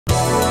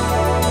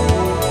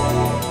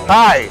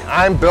Hi,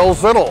 I'm Bill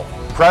Zittel,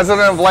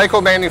 President of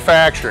Lyco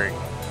Manufacturing.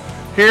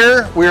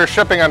 Here we are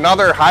shipping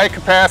another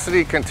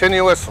high-capacity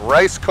continuous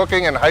rice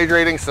cooking and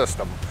hydrating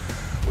system.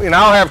 We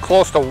now have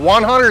close to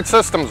 100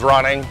 systems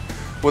running,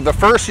 with the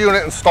first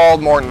unit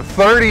installed more than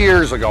 30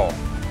 years ago.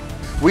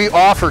 We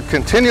offer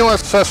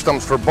continuous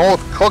systems for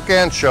both cook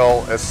and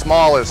chill as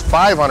small as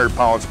 500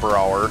 pounds per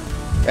hour,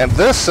 and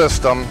this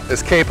system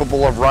is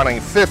capable of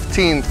running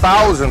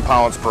 15,000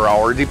 pounds per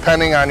hour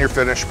depending on your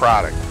finished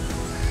product.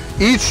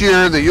 Each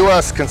year the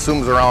U.S.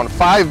 consumes around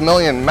 5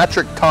 million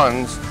metric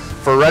tons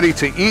for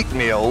ready-to-eat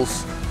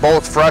meals,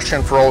 both fresh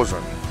and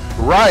frozen.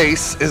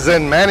 Rice is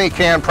in many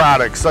canned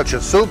products such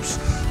as soups,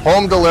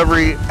 home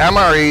delivery,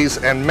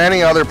 MREs, and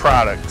many other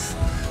products.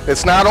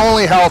 It's not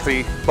only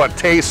healthy, but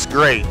tastes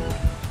great.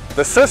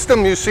 The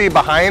system you see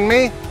behind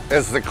me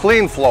is the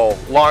CleanFlow,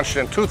 launched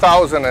in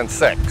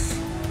 2006.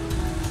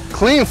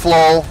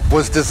 CleanFlow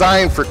was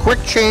designed for quick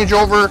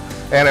changeover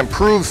and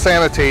improved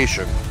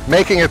sanitation,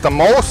 making it the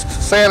most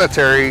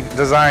sanitary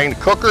designed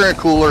cooker and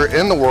cooler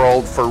in the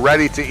world for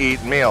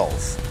ready-to-eat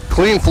meals.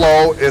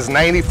 CleanFlow is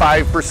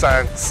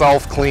 95%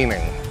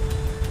 self-cleaning.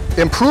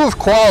 Improved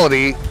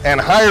quality and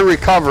higher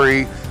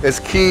recovery is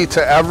key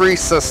to every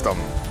system.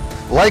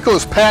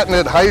 Lyco's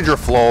patented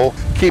Hydroflow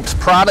keeps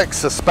products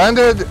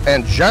suspended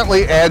and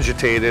gently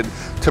agitated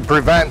to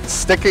prevent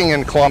sticking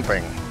and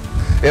clumping.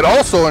 It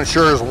also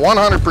ensures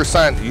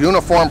 100%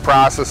 uniform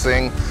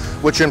processing,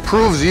 which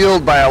improves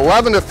yield by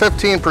 11 to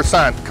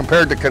 15%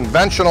 compared to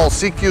conventional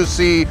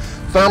CQC,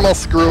 thermal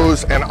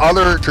screws, and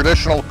other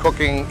traditional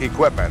cooking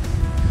equipment.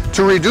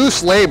 To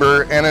reduce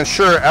labor and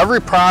ensure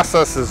every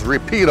process is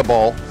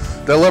repeatable,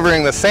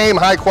 delivering the same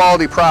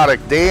high-quality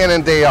product day in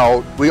and day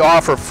out, we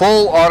offer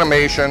full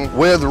automation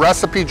with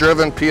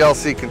recipe-driven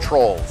PLC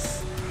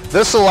controls.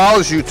 This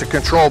allows you to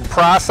control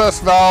process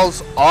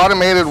valves,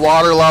 automated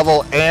water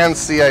level, and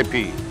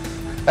CIP.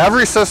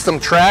 Every system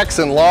tracks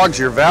and logs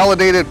your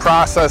validated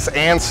process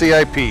and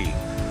CIP.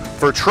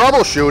 For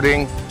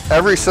troubleshooting,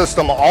 every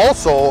system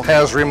also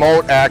has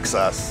remote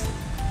access.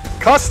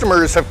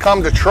 Customers have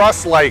come to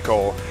trust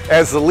Lyco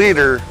as the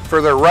leader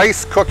for their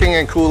rice cooking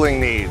and cooling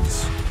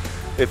needs.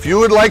 If you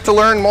would like to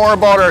learn more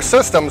about our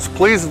systems,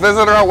 please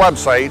visit our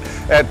website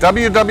at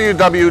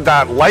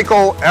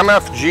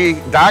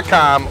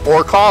www.lycomfg.com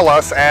or call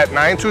us at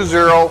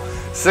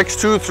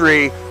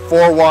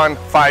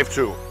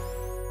 920-623-4152.